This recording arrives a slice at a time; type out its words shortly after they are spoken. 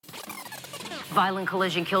Violent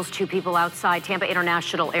collision kills 2 people outside Tampa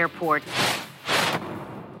International Airport.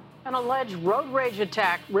 An alleged road rage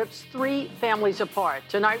attack rips 3 families apart.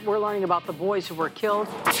 Tonight, we're learning about the boys who were killed.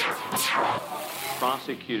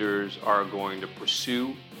 Prosecutors are going to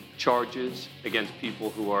pursue charges against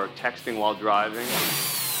people who are texting while driving.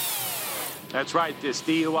 That's right. This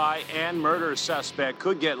DUI and murder suspect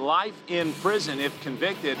could get life in prison if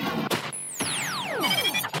convicted.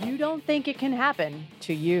 You don't think it can happen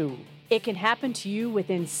to you. It can happen to you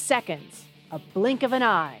within seconds, a blink of an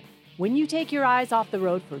eye. When you take your eyes off the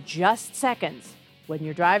road for just seconds, when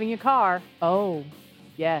you're driving your car, oh,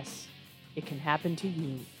 yes, it can happen to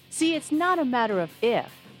you. See, it's not a matter of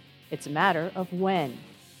if, it's a matter of when.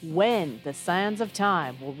 When the sands of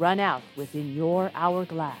time will run out within your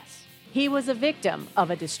hourglass. He was a victim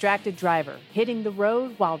of a distracted driver hitting the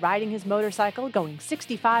road while riding his motorcycle going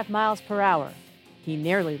 65 miles per hour. He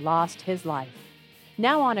nearly lost his life.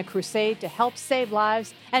 Now on a crusade to help save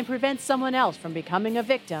lives and prevent someone else from becoming a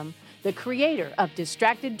victim, the creator of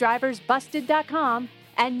DistractedDriversBusted.com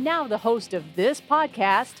and now the host of this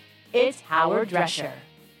podcast, it's Howard Drescher.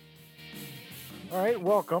 All right,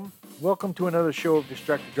 welcome. Welcome to another show of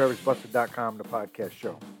DistractedDriversBusted.com, the podcast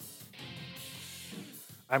show.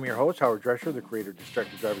 I'm your host, Howard Drescher, the creator of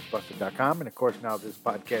DistractedDriversBusted.com, and of course now this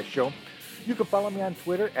podcast show. You can follow me on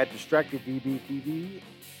Twitter at DistractedDBTV,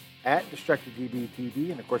 at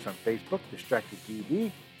DistractedDBTV, and of course on Facebook,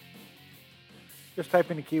 DistractedDB. Just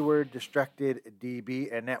type in the keyword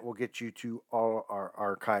DistractedDB, and that will get you to all our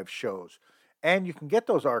archive shows. And you can get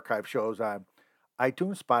those archive shows on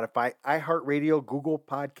iTunes, Spotify, iHeartRadio, Google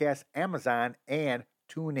Podcasts, Amazon, and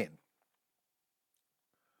TuneIn.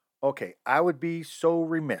 Okay, I would be so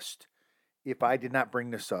remiss if I did not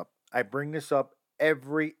bring this up. I bring this up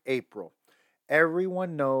every April.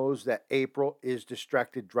 Everyone knows that April is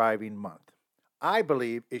Distracted Driving Month. I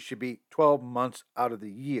believe it should be 12 months out of the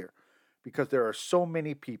year because there are so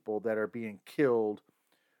many people that are being killed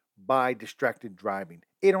by distracted driving.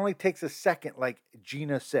 It only takes a second, like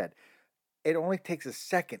Gina said. It only takes a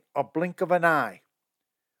second, a blink of an eye,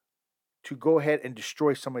 to go ahead and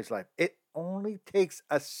destroy somebody's life. It only takes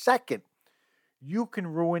a second. You can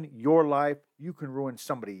ruin your life. You can ruin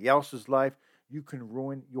somebody else's life. You can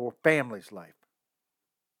ruin your family's life.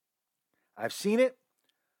 I've seen it.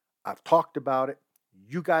 I've talked about it.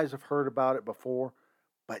 You guys have heard about it before,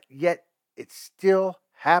 but yet it's still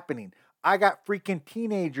happening. I got freaking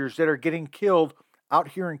teenagers that are getting killed out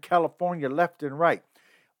here in California left and right.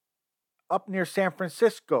 Up near San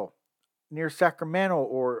Francisco, near Sacramento,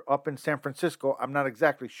 or up in San Francisco. I'm not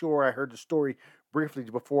exactly sure. I heard the story briefly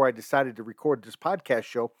before I decided to record this podcast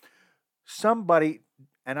show. Somebody,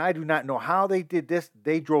 and I do not know how they did this,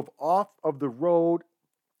 they drove off of the road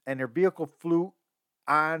and their vehicle flew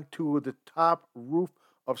onto the top roof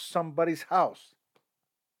of somebody's house.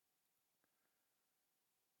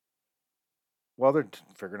 Well, they're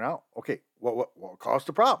figuring out, okay, what caused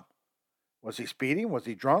the problem? Was he speeding? Was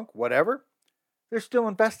he drunk? Whatever. They're still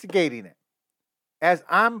investigating it. As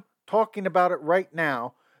I'm talking about it right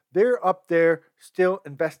now, they're up there still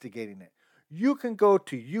investigating it. You can go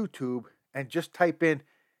to YouTube and just type in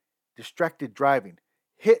distracted driving,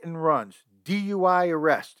 hit and runs, DUI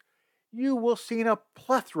arrest. You will see a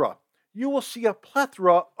plethora. You will see a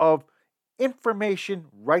plethora of information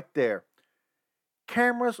right there.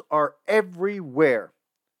 Cameras are everywhere.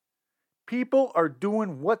 People are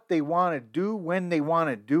doing what they want to do when they want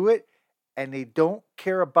to do it, and they don't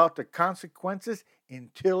care about the consequences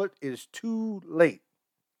until it is too late.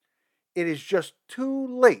 It is just too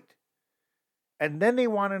late. And then they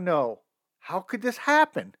want to know, how could this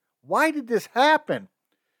happen? Why did this happen?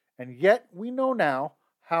 And yet we know now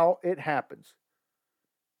how it happens.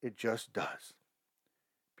 It just does.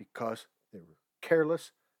 Because they were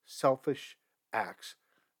careless, selfish acts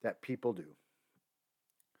that people do.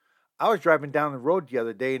 I was driving down the road the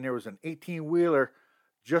other day and there was an 18-wheeler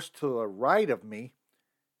just to the right of me.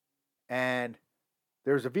 And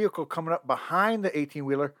there's a vehicle coming up behind the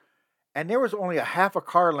 18-wheeler. And there was only a half a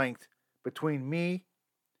car length between me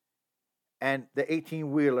and the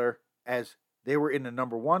 18-wheeler as they were in the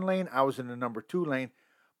number 1 lane. I was in the number 2 lane.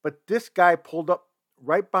 But this guy pulled up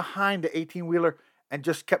right behind the 18-wheeler and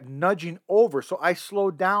just kept nudging over. So I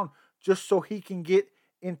slowed down just so he can get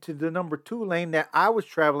into the number 2 lane that I was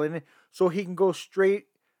traveling in so he can go straight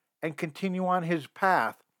and continue on his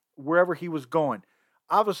path wherever he was going.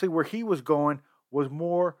 Obviously, where he was going was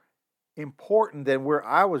more important than where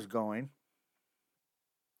I was going.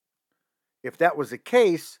 If that was the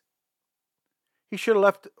case, he should have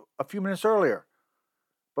left a few minutes earlier.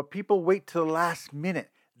 But people wait till the last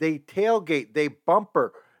minute. They tailgate, they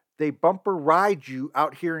bumper ride you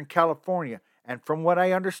out here in California. And from what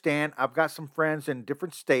I understand, I've got some friends in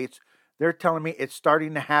different states. They're telling me it's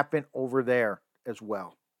starting to happen over there as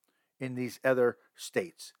well, in these other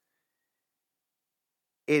states.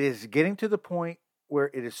 It is getting to the point where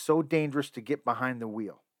it is so dangerous to get behind the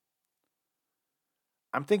wheel.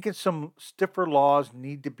 I'm thinking some stiffer laws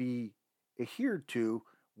need to be adhered to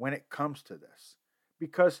when it comes to this,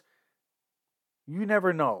 because you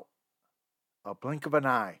never know. A blink of an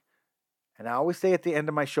eye. And I always say at the end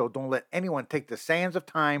of my show, don't let anyone take the sands of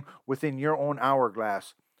time within your own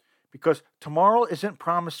hourglass, because tomorrow isn't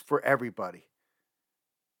promised for everybody.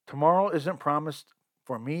 Tomorrow isn't promised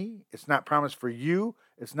for me. It's not promised for you.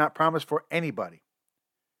 It's not promised for anybody.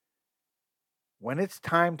 When it's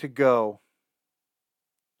time to go,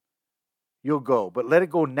 you'll go. But let it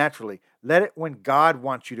go naturally. Let it when God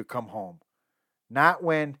wants you to come home. Not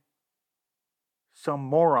when some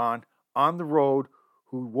moron on the road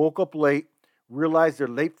who woke up late, realized they're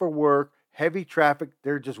late for work, heavy traffic,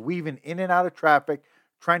 they're just weaving in and out of traffic,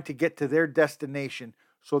 trying to get to their destination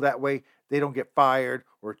so that way they don't get fired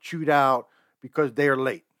or chewed out because they are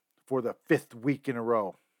late for the 5th week in a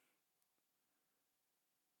row.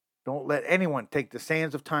 Don't let anyone take the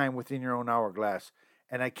sands of time within your own hourglass.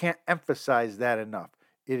 And I can't emphasize that enough.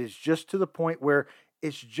 It is just to the point where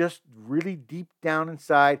it's just really deep down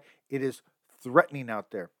inside. It is threatening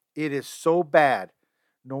out there. It is so bad.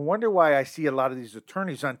 No wonder why I see a lot of these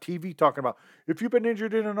attorneys on TV talking about, if you've been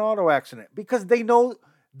injured in an auto accident, because they know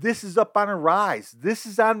this is up on a rise. This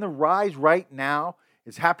is on the rise right now.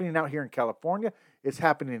 It's happening out here in California. It's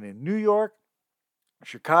happening in New York,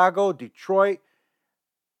 Chicago, Detroit,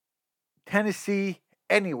 Tennessee,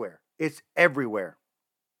 anywhere. It's everywhere.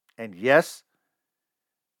 And yes,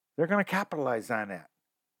 they're going to capitalize on that.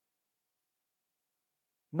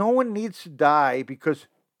 No one needs to die because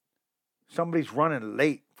somebody's running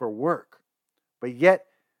late for work. But yet,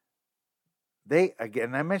 they,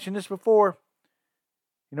 again, I mentioned this before,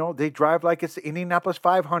 they drive like it's the Indianapolis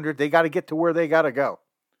 500. They got to get to where they got to go.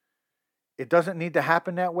 It doesn't need to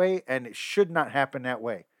happen that way, and it should not happen that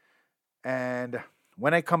way. And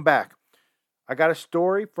when I come back, I got a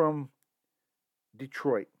story from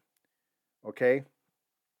Detroit, okay?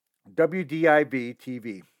 WDIV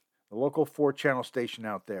TV, the local 4-channel station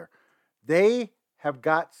out there. They have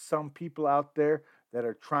got some people out there that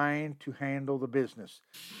are trying to handle the business.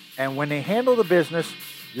 And when they handle the business,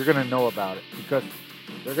 you're going to know about it because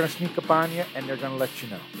they're going to sneak up on you and they're going to let you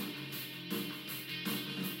know.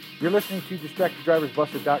 You're listening to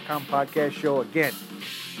DistractedDriversBusted.com podcast show. Again,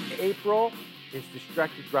 April is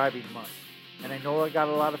Distracted Driving Month. And I know I got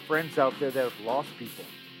a lot of friends out there that have lost people.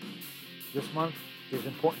 This month is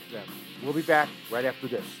important to them. We'll be back right after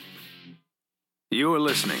this. You're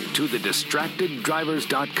listening to the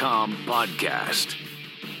DistractedDrivers.com podcast.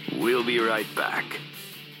 We'll be right back.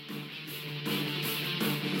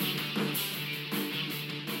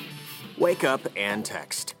 Wake up and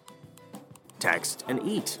text. Text and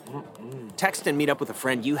eat. Text and meet up with a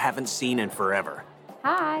friend you haven't seen in forever.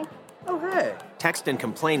 Hi. Oh, hey. Text and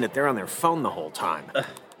complain that they're on their phone the whole time.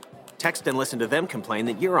 Text and listen to them complain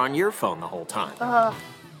that you're on your phone the whole time.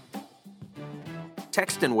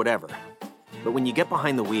 Text and whatever. But when you get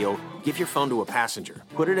behind the wheel, give your phone to a passenger.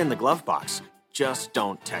 Put it in the glove box. Just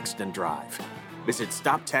don't text and drive. Visit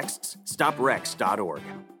StopTextsStopWrecks.org.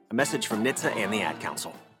 A message from NHTSA and the Ad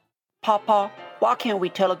Council. Papa, why can't we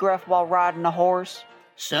telegraph while riding a horse?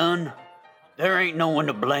 Son, there ain't no one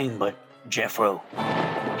to blame but Jeffro.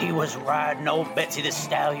 He was riding old Betsy the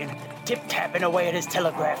Stallion, tip-tapping away at his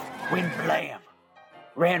telegraph, when blam!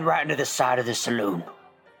 Ran right into the side of the saloon.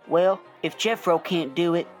 Well, if Jeffro can't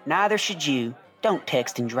do it, neither should you. Don't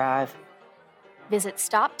text and drive. Visit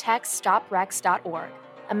StopTextsStopWrecks.org.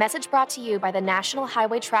 A message brought to you by the National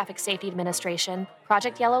Highway Traffic Safety Administration,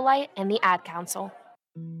 Project Yellow Light, and the Ad Council.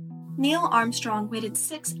 Neil Armstrong waited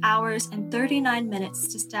 6 hours and 39 minutes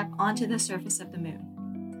to step onto the surface of the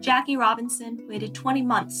moon. Jackie Robinson waited 20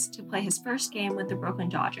 months to play his first game with the Brooklyn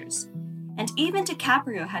Dodgers. And even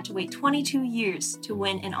DiCaprio had to wait 22 years to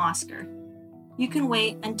win an Oscar. You can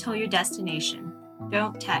wait until your destination.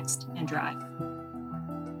 Don't text and drive.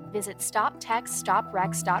 Visit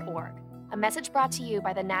StopTextsStopWrecks.org. A message brought to you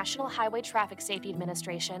by the National Highway Traffic Safety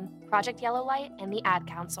Administration, Project Yellow Light, and the Ad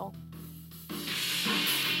Council.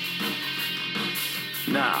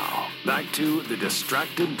 Now, back to the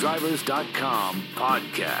DistractedDrivers.com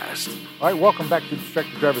podcast. All right, welcome back to the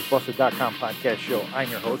DistractedDriversBusted.com podcast show. I'm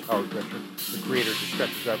your host, Howard Drescher, the creator of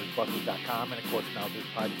DistractedDriversBusted.com, and of course now this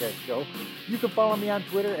podcast show. You can follow me on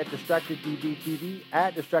Twitter at DistractedDBTV,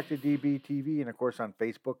 at DistractedDBTV, and of course on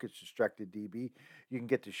Facebook, it's DistractedDB. You can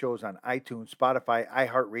get the shows on iTunes, Spotify,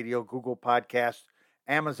 iHeartRadio, Google Podcasts,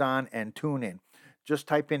 Amazon, and TuneIn. Just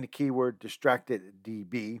type in the keyword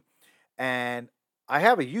DistractedDB. And I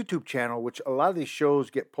have a YouTube channel, which a lot of these shows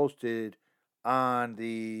get posted on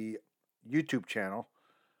the YouTube channel.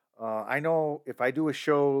 I know if I do a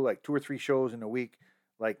show, like 2 or 3 shows in a week,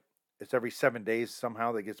 like it's every 7 days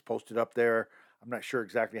somehow that gets posted up there. I'm not sure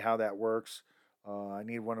exactly how that works. I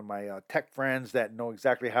need one of my tech friends that know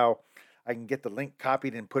exactly how I can get the link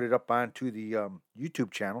copied and put it up onto the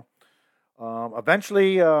YouTube channel.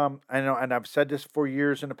 Eventually, I know, and I've said this for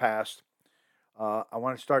years in the past, I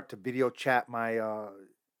want to start to video chat my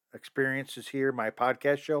experiences here, my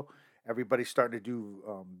podcast show. Everybody's starting to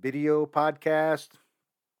do video podcast.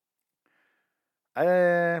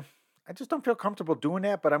 I just don't feel comfortable doing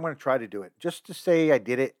that, but I'm going to try to do it just to say I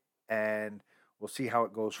did it, and we'll see how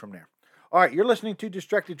it goes from there. All right, you're listening to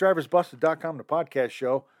DistractedDriversBusted.com, the podcast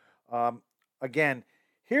show. Again,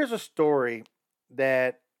 here's a story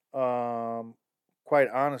that, quite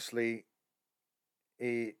honestly,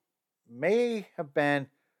 it may have been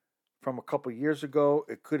from a couple years ago.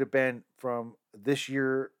 It could have been from this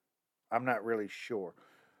year. I'm not really sure.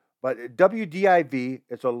 But WDIV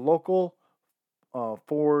is a local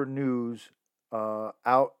 4 news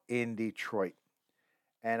out in Detroit.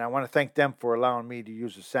 And I want to thank them for allowing me to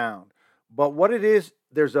use the sound. But what it is,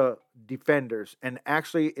 there's a Defenders, and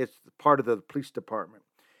actually it's part of the police department.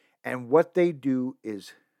 And what they do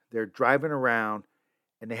is they're driving around,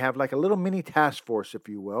 and they have like a little mini task force, if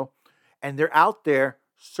you will. And they're out there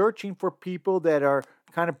searching for people that are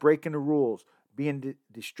kind of breaking the rules, being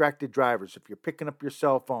distracted drivers. If you're picking up your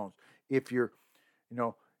cell phones, if you're,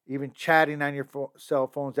 even chatting on your cell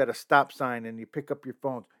phones at a stop sign and you pick up your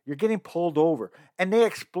phones, you're getting pulled over. And they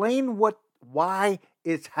explain why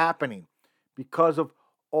it's happening, because of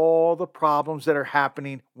all the problems that are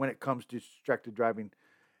happening when it comes to distracted driving.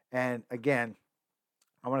 And again,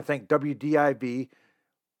 I want to thank WDIV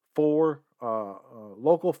for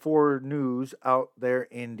local 4 news out there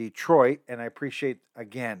in Detroit. And I appreciate,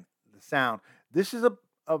 again, the sound. This is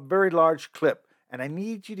a very large clip. And I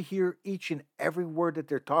need you to hear each and every word that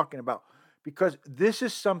they're talking about, because this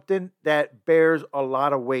is something that bears a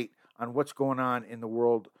lot of weight on what's going on in the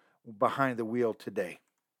world behind the wheel today.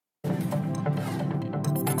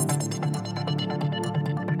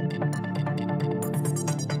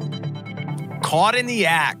 Caught in the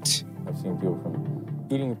act. I've seen people from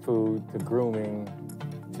eating food to grooming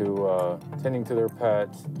to tending to their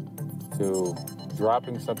pets to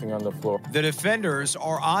dropping something on the floor. The Defenders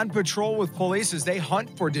are on patrol with police as they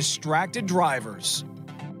hunt for distracted drivers.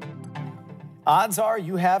 Odds are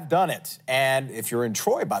you have done it. And if you're in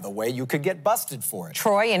Troy, by the way, you could get busted for it.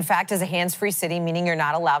 Troy, in fact, is a hands-free city, meaning you're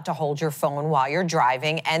not allowed to hold your phone while you're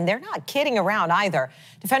driving. And they're not kidding around either.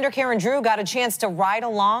 Defender Karen Drew got a chance to ride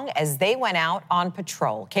along as they went out on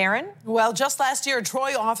patrol. Karen? Well, just last year,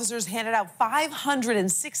 Troy officers handed out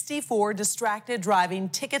 564 distracted driving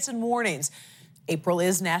tickets and warnings. April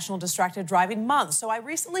is National Distracted Driving Month, so I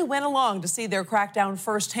recently went along to see their crackdown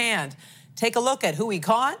firsthand. Take a look at who we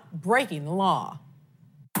caught breaking the law.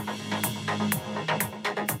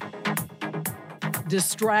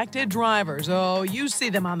 Distracted drivers. Oh, you see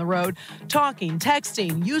them on the road, talking,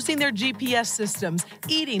 texting, using their GPS systems,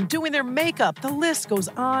 eating, doing their makeup. The list goes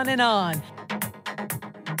on and on.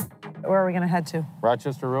 Where are we going to head to?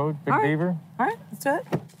 Rochester Road, Big Beaver. All right, let's do it.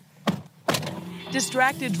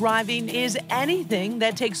 Distracted driving is anything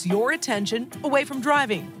that takes your attention away from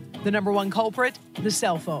driving. The number 1 culprit, the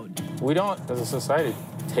cell phone. We don't, as a society,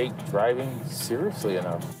 take driving seriously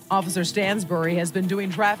enough. Officer Stansbury has been doing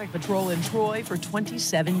traffic patrol in Troy for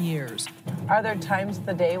 27 years. Are there times of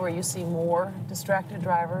the day where you see more distracted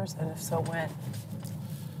drivers, and if so, when?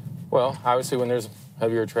 Well, obviously when there's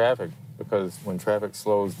heavier traffic, because when traffic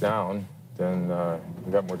slows down, then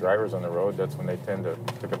we got more drivers on the road. That's when they tend to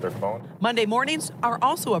pick up their phone. Monday mornings are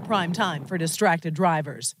also a prime time for distracted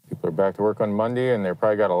drivers. People are back to work on Monday, and they've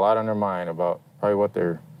probably got a lot on their mind about probably what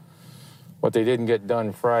they didn't get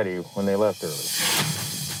done Friday when they left early.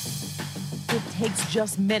 It takes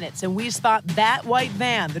just minutes, and we spot that white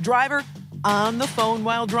van, the driver, on the phone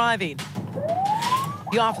while driving.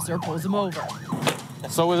 The officer pulls him over.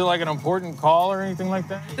 So was it like an important call or anything like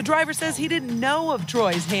that? The driver says he didn't know of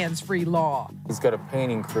Troy's hands-free law. He's got a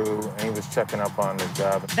painting crew, and he was checking up on the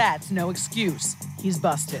job. That's no excuse. He's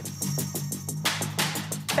busted.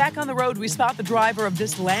 Back on the road, we spot the driver of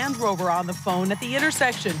this Land Rover on the phone at the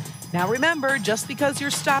intersection. Now remember, just because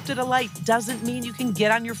you're stopped at a light doesn't mean you can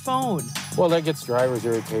get on your phone. Well, that gets drivers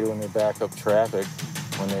irritated when they back up traffic,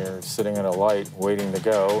 when they're sitting at a light waiting to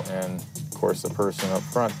go, and of course the person up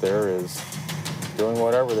front there is doing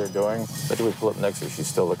whatever they're doing. But we pull up next to her, she's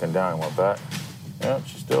still looking down. Well, that, yeah,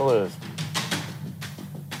 she still is.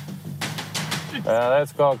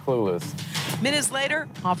 That's called clueless. Minutes later,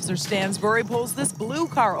 Officer Stansbury pulls this blue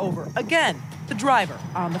car over. Again, the driver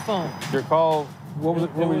on the phone. Your call, what was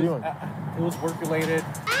it? What were you doing? It was work-related.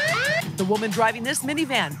 The woman driving this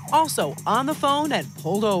minivan also on the phone and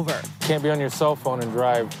pulled over. Can't be on your cell phone and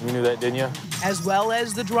drive. You knew that, didn't you? As well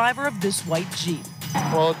as the driver of this white Jeep.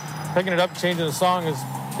 Well, picking it up, changing the song is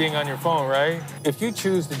being on your phone, right? If you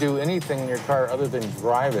choose to do anything in your car other than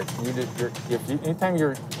drive it, anytime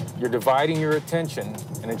you're dividing your attention,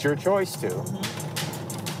 and it's your choice to,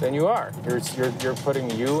 then you are. You're putting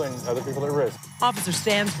you and other people at risk. Officer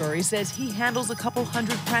Stansbury says he handles a couple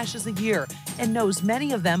hundred crashes a year and knows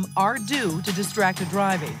many of them are due to distracted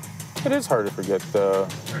driving. It is hard to forget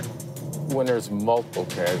when there's multiple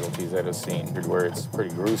casualties at a scene where it's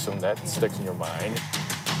pretty gruesome. That sticks in your mind.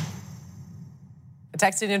 A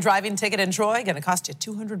texting and driving ticket in Troy going to cost you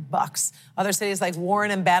 $200. Other cities like Warren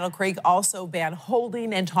and Battle Creek also ban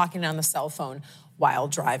holding and talking on the cell phone while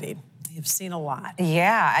driving. You've seen a lot.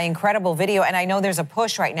 Yeah, incredible video. And I know there's a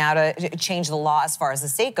push right now to change the law as far as the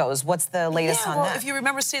state goes. What's the latest on that? If you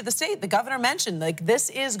remember State of the State, the governor mentioned, this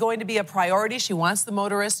is going to be a priority. She wants the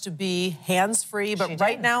motorists to be hands-free. But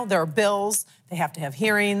right now, there are bills. They have to have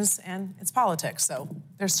hearings, and it's politics, so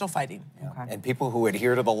they're still fighting. Yeah. Okay. And people who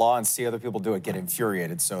adhere to the law and see other people do it get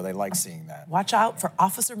infuriated, so they like seeing that. Watch out for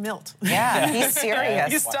Officer Milt. Yeah, he's serious.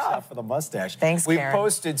 He's tough. Watch out for the mustache. Thanks, We've Karen.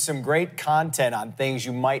 posted some great content on things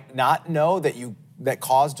you might not know that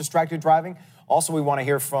cause distracted driving. Also, we want to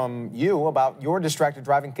hear from you about your distracted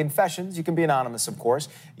driving confessions. You can be anonymous, of course.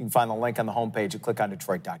 You can find the link on the homepage at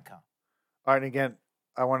clickondetroit.com. All right, and again,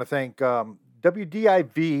 I want to thank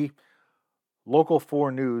WDIV Local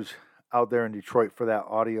 4 News out there in Detroit for that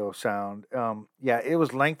audio sound. Yeah, it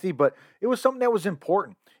was lengthy, but it was something that was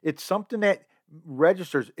important. It's something that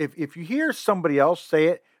registers. If you hear somebody else say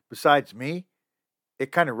it besides me,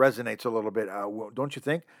 it kind of resonates a little bit, don't you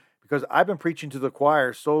think? Because I've been preaching to the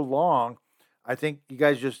choir so long, I think you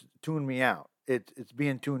guys just tune me out. It's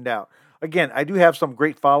being tuned out. Again, I do have some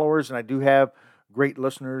great followers, and I do have great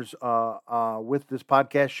listeners with this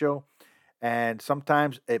podcast show. And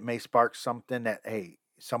sometimes it may spark something that, hey,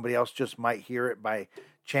 somebody else just might hear it by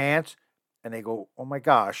chance, and they go, oh my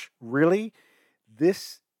gosh, really?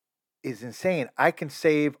 This is insane. I can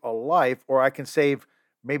save a life, or I can save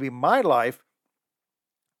maybe my life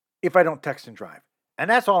if I don't text and drive. And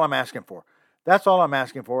that's all I'm asking for. That's all I'm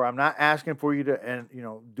asking for. I'm not asking for you to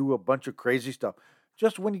do a bunch of crazy stuff.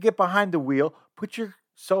 Just when you get behind the wheel, put your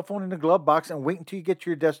cell phone in the glove box and wait until you get to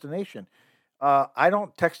your destination. I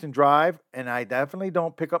don't text and drive, and I definitely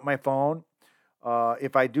don't pick up my phone.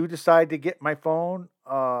 If I do decide to get my phone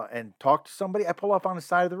and talk to somebody, I pull off on the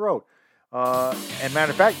side of the road. And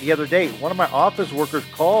matter of fact, the other day, one of my office workers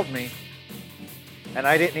called me, and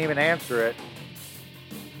I didn't even answer it.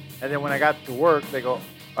 And then when I got to work, they go,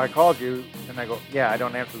 I called you, and I go, yeah, I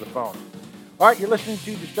don't answer the phone. All right, you're listening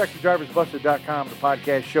to DistractedDriversBusted.com, the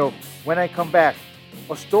podcast show. When I come back,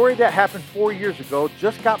 a story that happened 4 years ago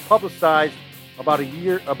just got publicized about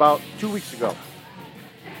 2 weeks ago.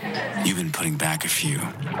 You've been putting back a few,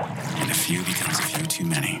 and a few becomes a few too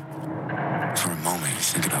many. For a moment, you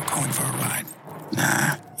think about calling for a ride.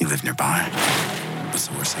 Nah, you live nearby. What's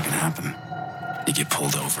the worst that can happen? You get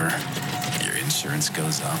pulled over, your insurance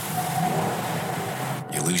goes up,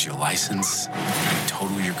 you lose your license, you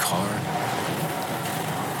total your car,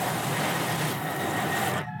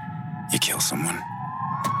 you kill someone.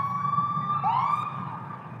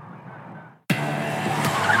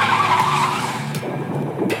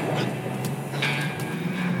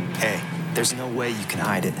 There's no way you can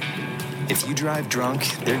hide it. If you drive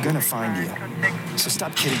drunk, they're gonna find you. So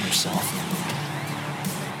stop kidding yourself.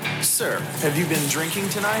 Sir, have you been drinking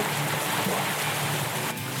tonight?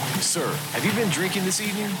 Sir, have you been drinking this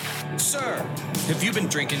evening? Sir, have you been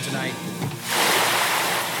drinking tonight?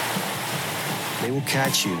 They will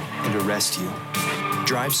catch you and arrest you.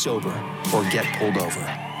 Drive sober or get pulled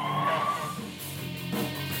over.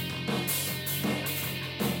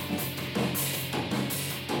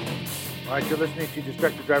 All right, you're listening to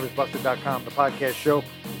DistractedDriversBusted.com, the podcast show.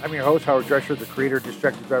 I'm your host, Howard Drescher, the creator of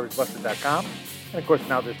DistractedDriversBusted.com, and of course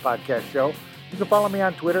now this podcast show. You can follow me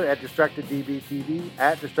on Twitter at DistractedDBTV,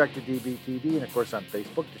 at DistractedDBTV, and of course on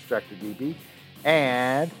Facebook, DistractedDB.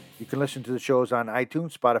 And you can listen to the shows on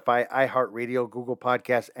iTunes, Spotify, iHeartRadio, Google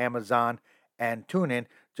Podcasts, Amazon, and TuneIn.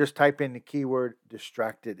 Just type in the keyword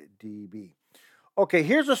DistractedDB. Okay,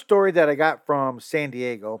 here's a story that I got from San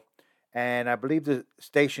Diego. And I believe the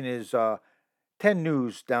station is 10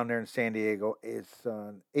 News down there in San Diego. It's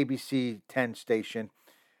an ABC 10 station.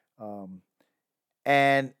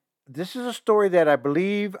 And this is a story that I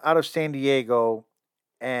believe out of San Diego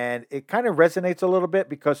And it kind of resonates a little bit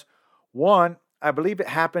because, one, I believe it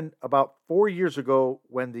happened about 4 years ago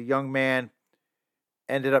when the young man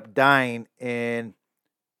ended up dying in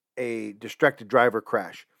a distracted driver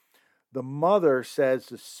crash. The mother says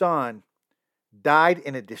the son died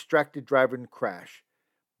in a distracted driving crash,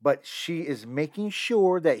 but she is making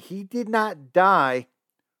sure that he did not die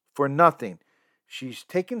for nothing. She's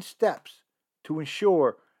taking steps to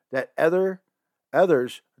ensure that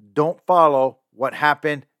others don't follow what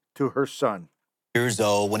happened to her son. Years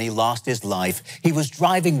old, when he lost his life, he was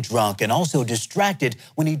driving drunk and also distracted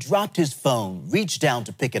when he dropped his phone, reached down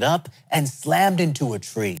to pick it up, and slammed into a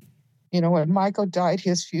tree. You know, when Michael died,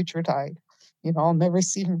 his future died. You know, I'll never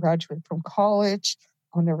see him graduate from college.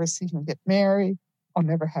 I'll never see him get married. I'll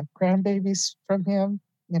never have grandbabies from him.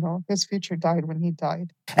 You know, his future died when he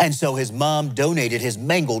died. And so his mom donated his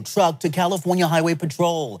mangled truck to California Highway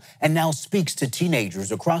Patrol and now speaks to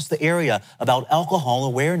teenagers across the area about alcohol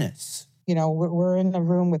awareness. You know, we're in a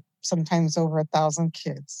room with sometimes over 1,000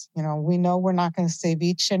 kids. You know we're not going to save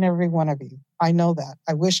each and every one of you. I know that.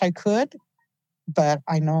 I wish I could, but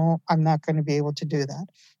I know I'm not going to be able to do that.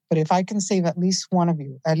 But if I can save at least one of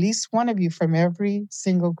you from every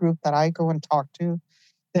single group that I go and talk to,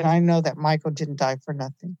 then I know that Michael didn't die for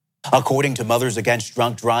nothing. According to Mothers Against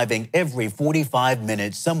Drunk Driving, every 45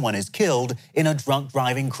 minutes, someone is killed in a drunk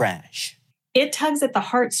driving crash. It tugs at the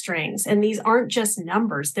heartstrings, and these aren't just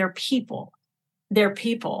numbers. They're people. They're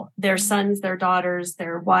people. Their sons, their daughters,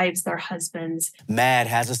 their wives, their husbands. MADD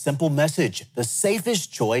has a simple message. The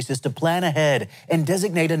safest choice is to plan ahead and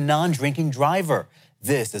designate a non-drinking driver.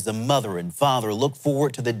 This, as a mother and father look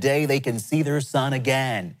forward to the day they can see their son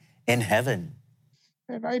again in heaven.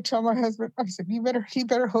 And I tell my husband, I said, he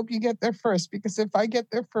better hope you get there first, because if I get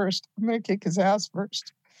there first, I'm going to kick his ass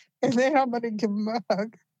first. And then I'm going to give him a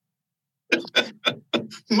hug.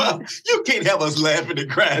 Mom, you can't have us laughing and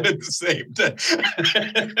crying at the same time.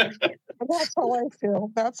 That's how I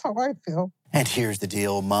feel. That's how I feel. And here's the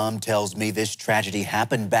deal. Mom tells me this tragedy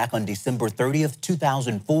happened back on December 30th,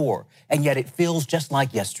 2004, and yet it feels just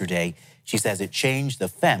like yesterday. She says it changed the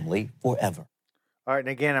family forever. All right, and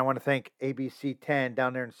again, I want to thank ABC 10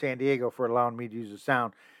 down there in San Diego for allowing me to use the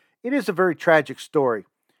sound. It is a very tragic story,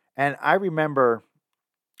 and I remember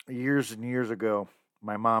years and years ago,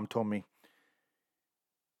 my mom told me,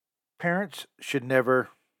 parents should never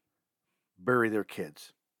bury their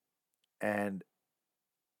kids. And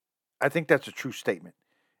I think that's a true statement.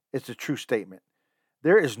 It's a true statement.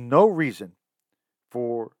 There is no reason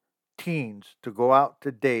for teens to go out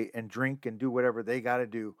today and drink and do whatever they got to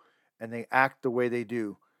do, and they act the way they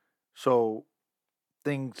do. So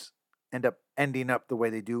things end up ending up the way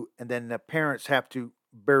they do, and then the parents have to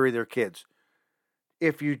bury their kids.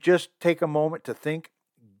 If you just take a moment to think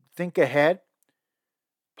ahead,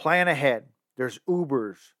 plan ahead. There's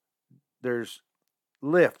Ubers, there's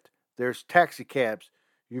Lyft, there's taxi cabs.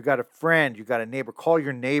 You got a friend, you got a neighbor. Call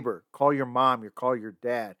your neighbor, call your mom, call your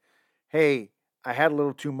dad. Hey, I had a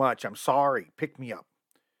little too much. I'm sorry. Pick me up.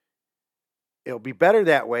 It'll be better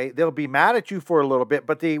that way. They'll be mad at you for a little bit,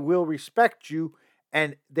 but they will respect you,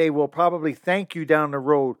 and they will probably thank you down the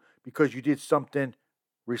road because you did something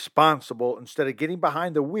responsible instead of getting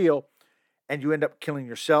behind the wheel and you end up killing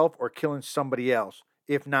yourself or killing somebody else,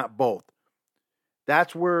 if not both.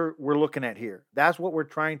 That's where we're looking at here. That's what we're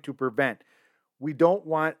trying to prevent. We don't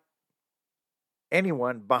want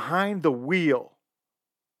anyone behind the wheel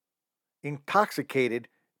intoxicated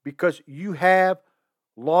because you have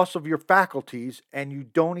loss of your faculties and you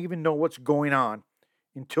don't even know what's going on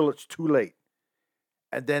until it's too late.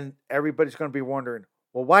 And then everybody's going to be wondering,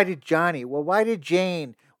 well, why did Johnny? Well, why did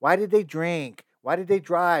Jane? Why did they drink? Why did they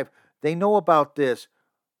drive? They know about this.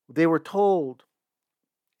 They were told.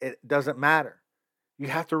 It doesn't matter. You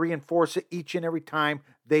have to reinforce it each and every time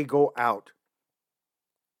they go out.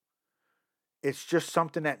 It's just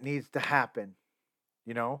something that needs to happen,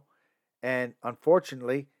 you know? And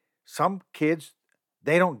unfortunately, some kids,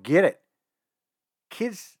 they don't get it.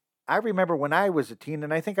 Kids, I remember when I was a teen,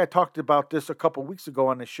 and I think I talked about this a couple weeks ago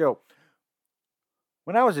on the show.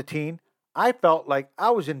 When I was a teen, I felt like I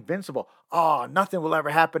was invincible. Oh, nothing will ever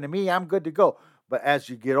happen to me. I'm good to go. But as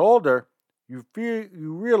you get older, you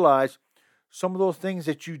realize some of those things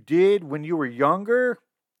that you did when you were younger,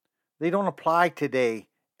 they don't apply today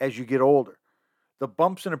as you get older. The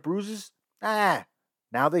bumps and the bruises, now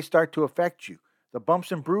they start to affect you. The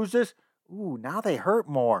bumps and bruises, now they hurt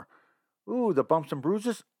more. The bumps and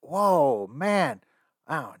bruises, whoa, man.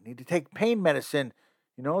 I need to take pain medicine,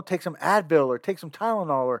 take some Advil or take some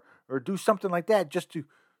Tylenol or do something like that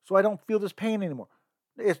so I don't feel this pain anymore.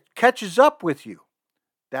 It catches up with you.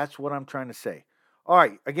 That's what I'm trying to say. All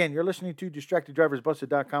right. Again, you're listening to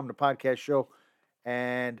DistractedDriversBusted.com, the podcast show.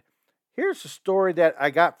 And here's a story that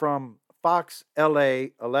I got from Fox LA,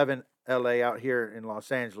 11 LA out here in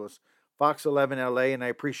Los Angeles. Fox 11 LA, and I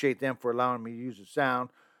appreciate them for allowing me to use the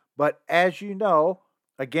sound. But as you know,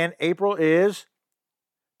 again, April is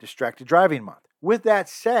Distracted Driving Month. With that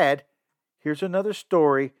said, here's another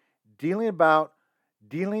story dealing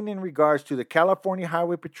in regards to the California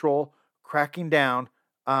Highway Patrol cracking down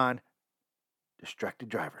on distracted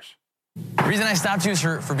drivers. The reason I stopped you is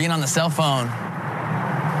for being on the cell phone.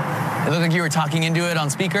 It looked like you were talking into it on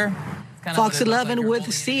speaker. Fox 11 with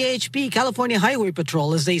CHP, California Highway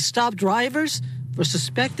Patrol, as they stop drivers for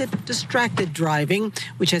suspected distracted driving,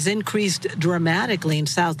 which has increased dramatically in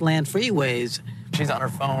Southland freeways. She's on her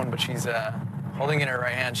phone, but she's holding it in her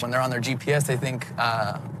right hand. When they're on their GPS, they think,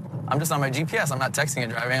 I'm just on my GPS. I'm not texting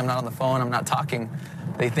and driving. I'm not on the phone. I'm not talking.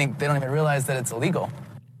 They don't even realize that it's illegal.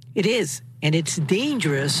 It is, and it's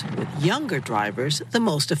dangerous with younger drivers, the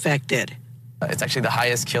most affected. It's actually the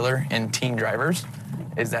highest killer in teen drivers,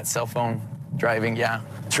 is that cell phone driving, yeah.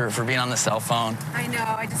 For being on the cell phone. I know,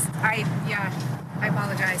 I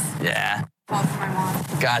apologize. Yeah. Fault for my mom.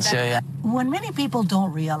 Gotcha, yeah. What many people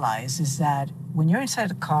don't realize is that when you're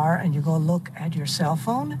inside a car and you go look at your cell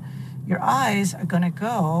phone, your eyes are going to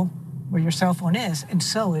go where your cell phone is, and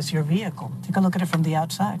so is your vehicle. Take a look at it from the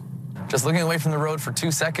outside. Just looking away from the road for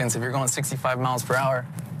 2 seconds, if you're going 65 miles per hour,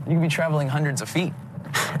 you can be traveling hundreds of feet.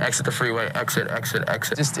 Exit the freeway, exit.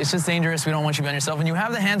 It's just dangerous. We don't want you to be on your cell phone. You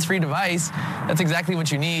have the hands-free device. That's exactly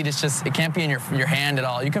what you need. It's just, it can't be in your hand at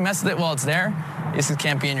all. You can mess with it while it's there. It just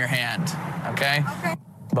can't be in your hand, okay?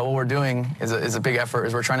 But what we're doing is a big effort,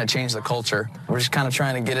 is we're trying to change the culture. We're just kind of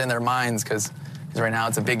trying to get in their minds, because right now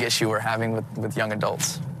it's a big issue we're having with young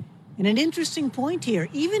adults. And an interesting point here,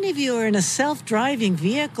 even if you're in a self-driving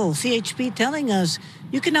vehicle, CHP telling us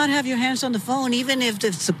you cannot have your hands on the phone, even if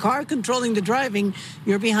it's the car controlling the driving,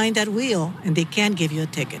 you're behind that wheel, and they can give you a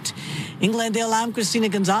ticket. In Glendale, I'm Christina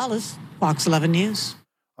Gonzalez, Fox 11 News.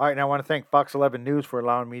 All right, and I want to thank Fox 11 News for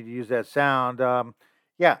allowing me to use that sound. The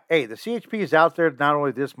CHP is out there not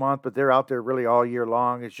only this month, but they're out there really all year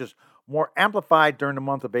long. It's just more amplified during the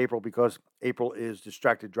month of April, because April is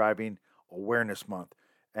Distracted Driving Awareness Month.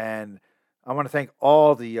 And I want to thank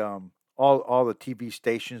all the TV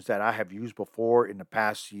stations that I have used before in the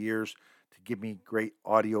past years to give me great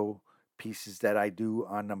audio pieces that I do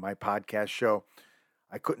on my podcast show.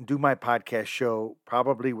 I couldn't do my podcast show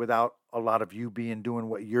probably without a lot of you doing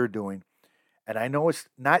what you're doing. And I know it's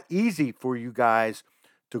not easy for you guys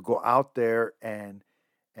to go out there and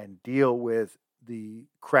deal with the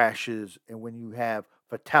crashes, and when you have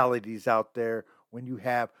fatalities out there, when you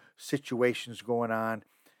have situations going on,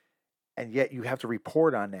 and yet you have to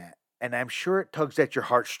report on that. And I'm sure it tugs at your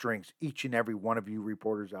heartstrings, each and every one of you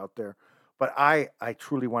reporters out there. But I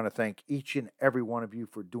truly want to thank each and every one of you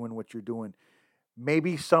for doing what you're doing.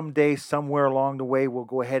 Maybe someday, somewhere along the way, we'll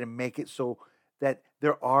go ahead and make it so that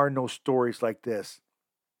there are no stories like this.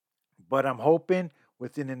 But I'm hoping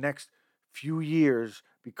within the next few years,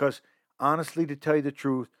 because honestly, to tell you the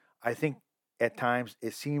truth, I think at times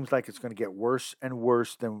it seems like it's going to get worse and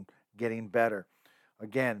worse than getting better.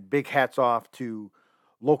 Again, big hats off to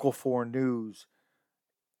Local 4 News,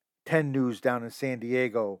 10 News down in San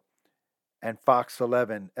Diego, and Fox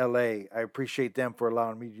 11 LA. I appreciate them for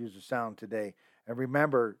allowing me to use the sound today. And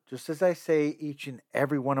remember, just as I say each and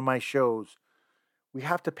every one of my shows, we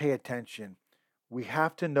have to pay attention. We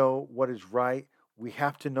have to know what is right. We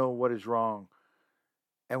have to know what is wrong.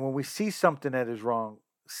 And when we see something that is wrong,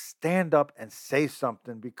 stand up and say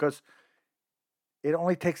something, because it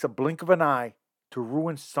only takes a blink of an eye to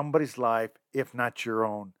ruin somebody's life, if not your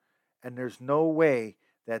own. And there's no way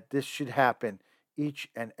that this should happen each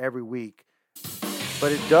and every week.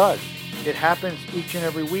 But it does. It happens each and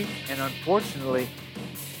every week, and unfortunately,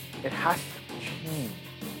 it has to change.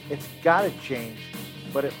 It's got to change,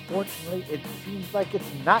 but unfortunately, it seems like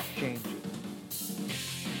it's not changing.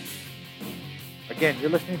 Again, you're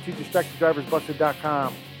listening to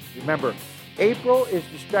DistractedDriversBusted.com. Remember, April is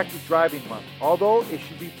Distracted Driving Month, although it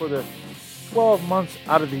should be for the 12 months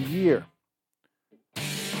out of the year.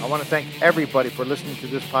 I want to thank everybody for listening to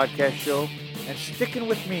this podcast show and sticking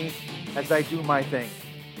with me as I do my thing.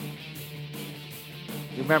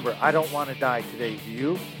 Remember, I don't want to die today, do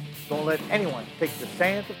you? Don't let anyone take the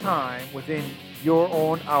sands of time within your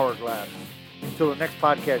own hourglass. Until the next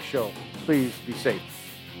podcast show, please be safe.